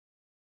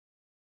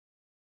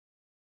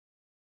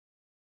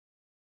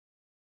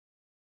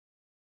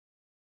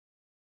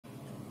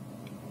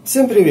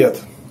Всем привет!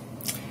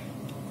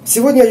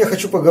 Сегодня я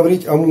хочу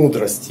поговорить о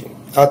мудрости,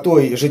 о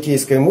той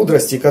житейской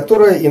мудрости,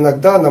 которой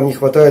иногда нам не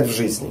хватает в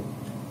жизни.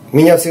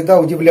 Меня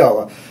всегда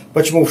удивляло,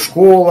 почему в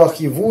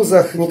школах и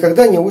вузах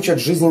никогда не учат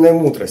жизненной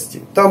мудрости.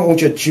 Там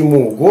учат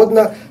чему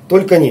угодно,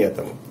 только не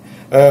этому.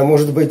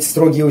 Может быть,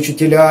 строгие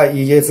учителя и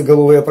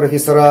яйцеголовые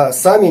профессора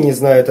сами не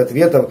знают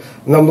ответов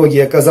на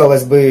многие,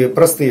 казалось бы,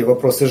 простые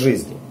вопросы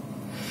жизни.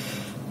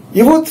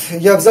 И вот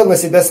я взял на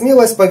себя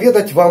смелость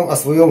поведать вам о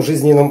своем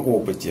жизненном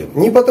опыте.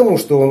 Не потому,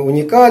 что он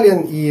уникален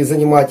и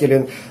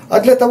занимателен,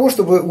 а для того,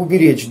 чтобы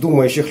уберечь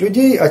думающих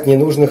людей от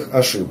ненужных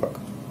ошибок.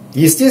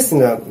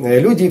 Естественно,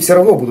 люди все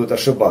равно будут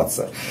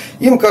ошибаться.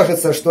 Им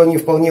кажется, что они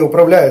вполне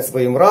управляют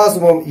своим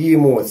разумом и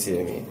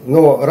эмоциями,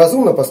 но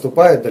разумно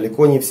поступают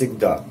далеко не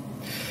всегда.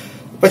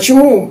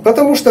 Почему?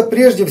 Потому что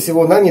прежде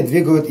всего нами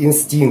двигают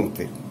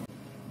инстинкты.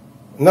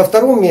 На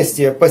втором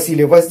месте по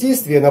силе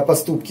воздействия на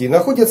поступки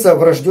находятся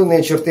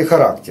врожденные черты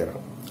характера.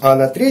 А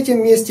на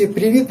третьем месте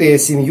привитые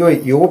семьей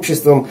и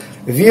обществом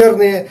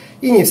верные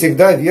и не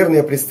всегда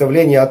верные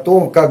представления о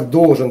том, как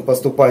должен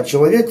поступать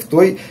человек в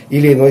той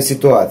или иной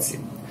ситуации.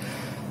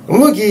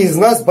 Многие из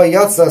нас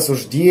боятся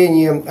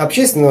осуждения,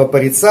 общественного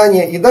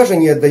порицания и даже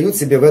не отдают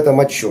себе в этом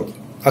отчет.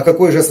 О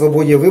какой же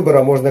свободе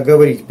выбора можно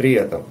говорить при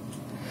этом?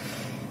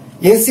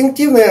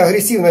 Инстинктивная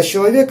агрессивность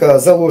человека,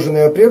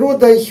 заложенная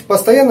природой,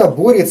 постоянно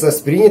борется с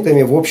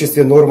принятыми в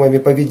обществе нормами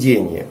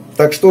поведения.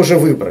 Так что же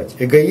выбрать,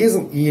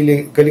 эгоизм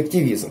или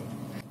коллективизм?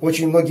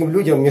 Очень многим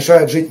людям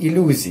мешает жить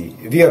иллюзии,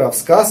 вера в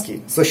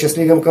сказки со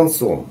счастливым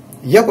концом.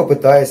 Я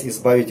попытаюсь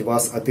избавить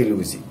вас от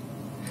иллюзий.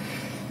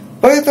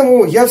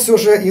 Поэтому я все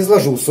же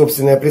изложу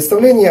собственное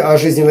представление о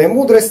жизненной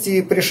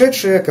мудрости,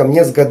 пришедшее ко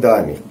мне с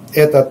годами.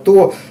 Это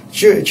то,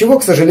 чего,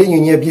 к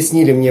сожалению, не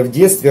объяснили мне в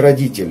детстве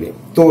родители.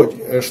 То,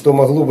 что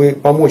могло бы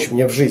помочь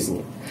мне в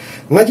жизни.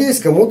 Надеюсь,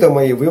 кому-то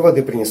мои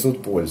выводы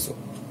принесут пользу.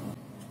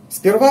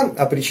 Сперва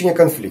о причине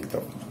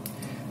конфликтов.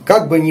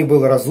 Как бы ни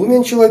был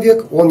разумен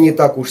человек, он не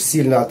так уж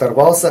сильно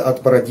оторвался от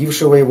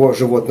породившего его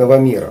животного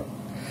мира.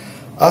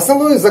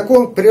 Основной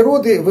закон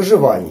природы –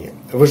 выживание.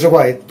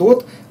 Выживает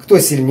тот, кто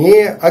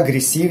сильнее,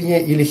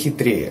 агрессивнее или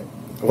хитрее.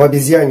 В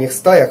обезьяньих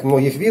стаях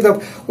многих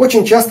видов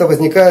очень часто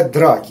возникают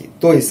драки,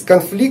 то есть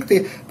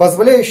конфликты,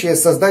 позволяющие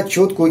создать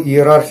четкую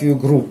иерархию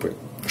группы,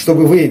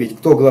 чтобы выявить,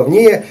 кто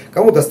главнее,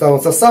 кому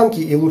достанутся самки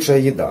и лучшая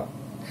еда.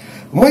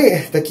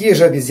 Мы такие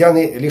же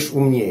обезьяны, лишь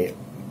умнее.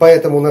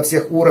 Поэтому на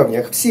всех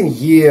уровнях, в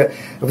семье,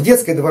 в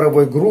детской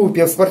дворовой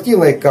группе, в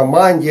спортивной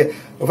команде,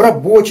 в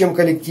рабочем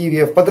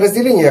коллективе, в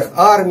подразделениях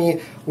армии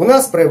у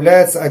нас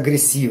проявляется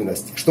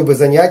агрессивность, чтобы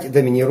занять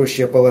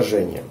доминирующее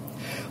положение.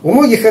 У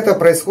многих это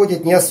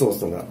происходит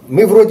неосознанно.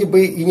 Мы вроде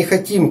бы и не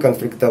хотим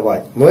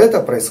конфликтовать, но это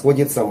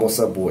происходит само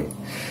собой.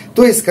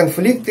 То есть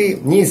конфликты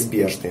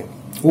неизбежны.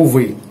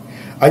 Увы,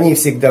 они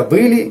всегда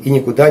были и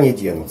никуда не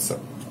денутся.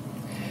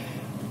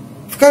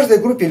 В каждой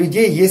группе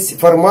людей есть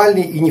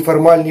формальный и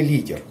неформальный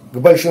лидер. К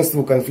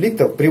большинству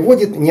конфликтов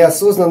приводит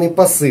неосознанный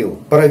посыл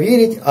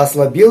проверить,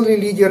 ослабел ли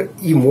лидер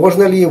и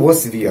можно ли его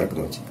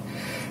свергнуть.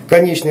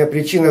 Конечная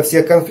причина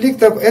всех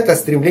конфликтов – это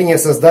стремление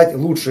создать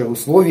лучшие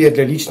условия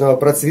для личного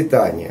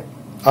процветания.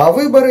 А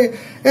выборы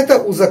 – это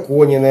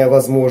узаконенная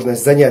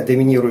возможность занять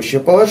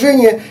доминирующее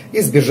положение,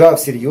 избежав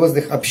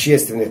серьезных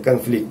общественных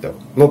конфликтов.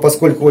 Но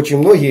поскольку очень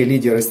многие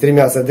лидеры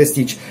стремятся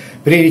достичь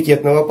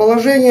приоритетного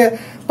положения,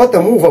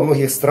 потому во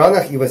многих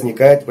странах и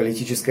возникает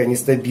политическая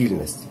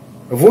нестабильность.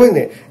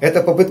 Войны –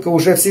 это попытка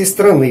уже всей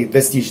страны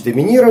достичь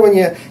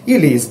доминирования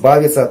или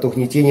избавиться от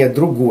угнетения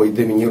другой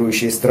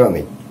доминирующей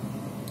страны.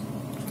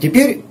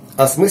 Теперь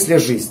о смысле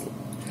жизни.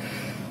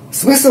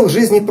 Смысл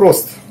жизни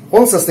прост.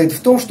 Он состоит в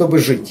том, чтобы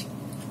жить.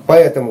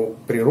 Поэтому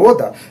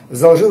природа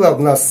заложила в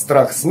нас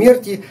страх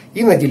смерти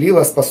и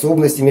наделила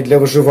способностями для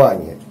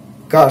выживания.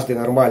 Каждый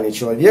нормальный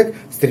человек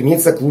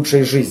стремится к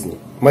лучшей жизни.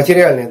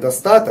 Материальный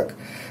достаток,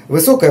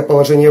 высокое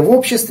положение в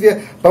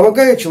обществе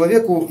помогает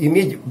человеку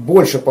иметь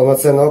больше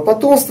полноценного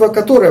потомства,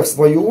 которое в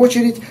свою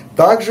очередь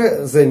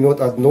также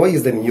займет одно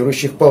из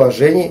доминирующих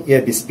положений и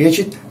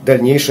обеспечит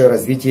дальнейшее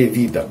развитие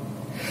вида.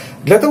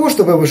 Для того,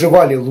 чтобы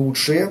выживали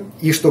лучшие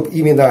и чтобы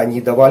именно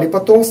они давали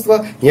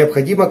потомство,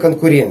 необходима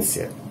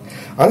конкуренция.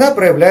 Она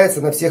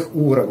проявляется на всех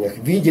уровнях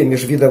в виде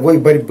межвидовой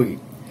борьбы.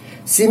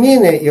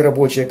 Семейные и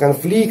рабочие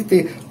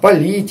конфликты,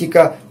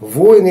 политика,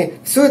 войны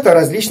 – все это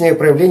различные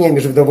проявления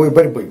межвидовой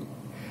борьбы.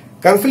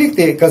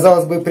 Конфликты,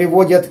 казалось бы,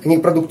 приводят к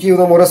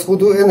непродуктивному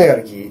расходу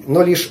энергии,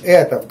 но лишь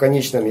это в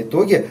конечном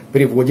итоге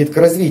приводит к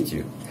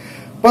развитию.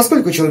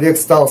 Поскольку человек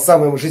стал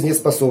самым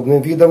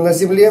жизнеспособным видом на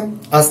Земле,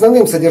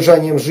 основным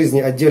содержанием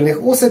жизни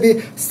отдельных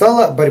особей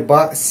стала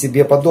борьба с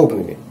себе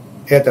подобными.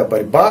 Эта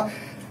борьба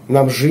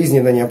нам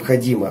жизненно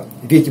необходима,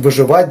 ведь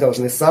выживать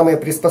должны самые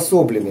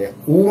приспособленные,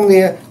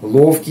 умные,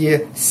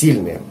 ловкие,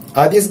 сильные.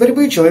 А без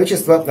борьбы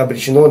человечество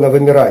обречено на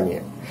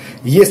вымирание.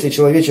 Если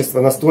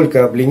человечество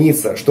настолько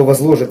обленится, что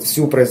возложит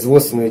всю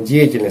производственную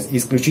деятельность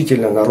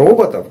исключительно на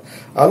роботов,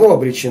 оно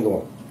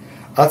обречено.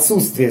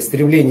 Отсутствие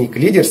стремлений к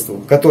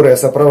лидерству, которое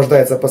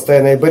сопровождается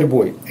постоянной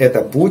борьбой,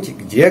 это путь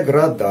к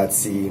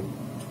деградации.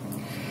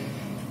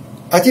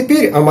 А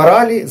теперь о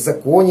морали,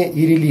 законе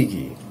и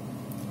религии.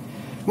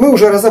 Мы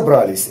уже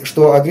разобрались,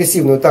 что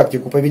агрессивную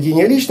тактику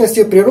поведения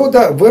личности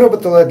природа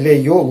выработала для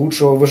ее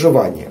лучшего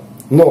выживания.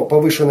 Но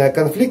повышенная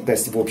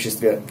конфликтность в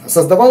обществе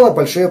создавала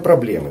большие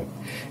проблемы.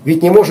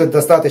 Ведь не может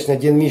достаточно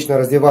динамично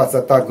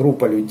развиваться та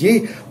группа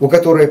людей, у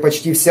которой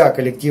почти вся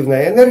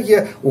коллективная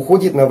энергия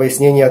уходит на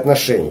выяснение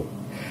отношений.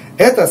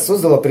 Это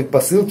создало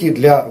предпосылки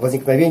для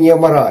возникновения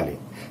морали,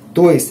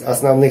 то есть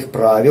основных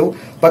правил,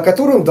 по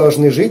которым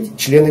должны жить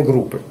члены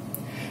группы.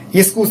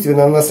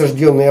 Искусственно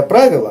насажденные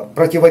правила,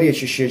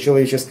 противоречащие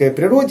человеческой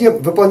природе,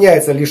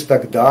 выполняются лишь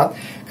тогда,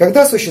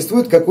 когда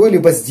существует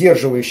какой-либо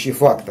сдерживающий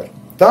фактор.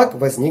 Так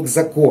возник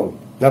закон,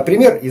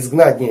 например,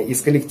 изгнание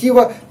из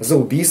коллектива за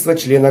убийство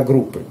члена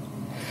группы.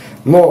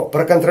 Но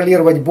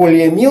проконтролировать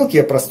более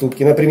мелкие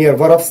проступки, например,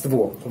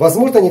 воровство,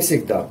 возможно не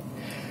всегда.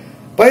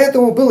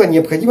 Поэтому было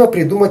необходимо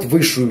придумать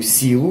высшую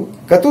силу,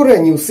 которая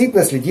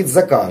неусыпно следит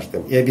за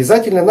каждым и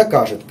обязательно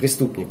накажет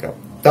преступника.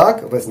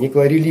 Так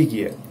возникла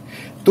религия.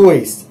 То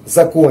есть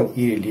закон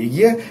и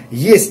религия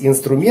есть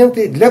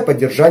инструменты для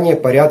поддержания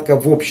порядка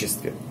в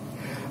обществе.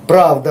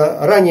 Правда,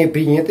 ранее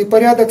принятый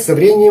порядок со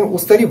временем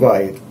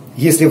устаревает.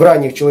 Если в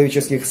ранних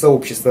человеческих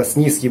сообществах с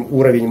низким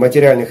уровнем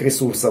материальных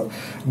ресурсов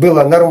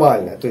было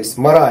нормально, то есть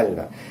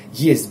морально,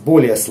 есть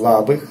более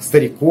слабых,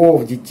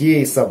 стариков,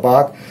 детей,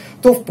 собак,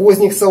 то в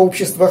поздних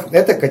сообществах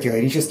это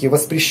категорически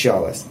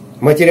воспрещалось.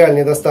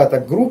 Материальный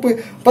достаток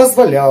группы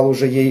позволял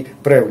уже ей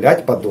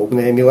проявлять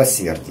подобное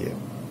милосердие.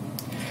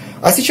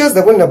 А сейчас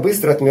довольно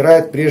быстро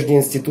отмирает прежний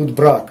институт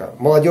брака.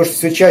 Молодежь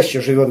все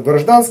чаще живет в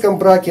гражданском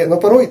браке, но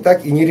порой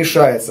так и не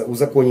решается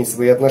узаконить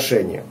свои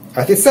отношения.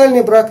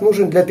 Официальный брак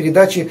нужен для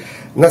передачи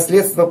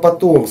наследства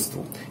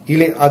потомству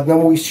или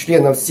одному из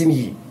членов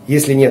семьи.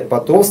 Если нет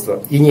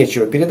потомства и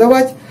нечего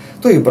передавать,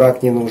 то и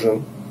брак не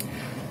нужен.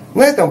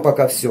 На этом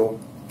пока все.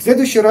 В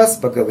следующий раз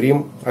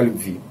поговорим о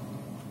любви.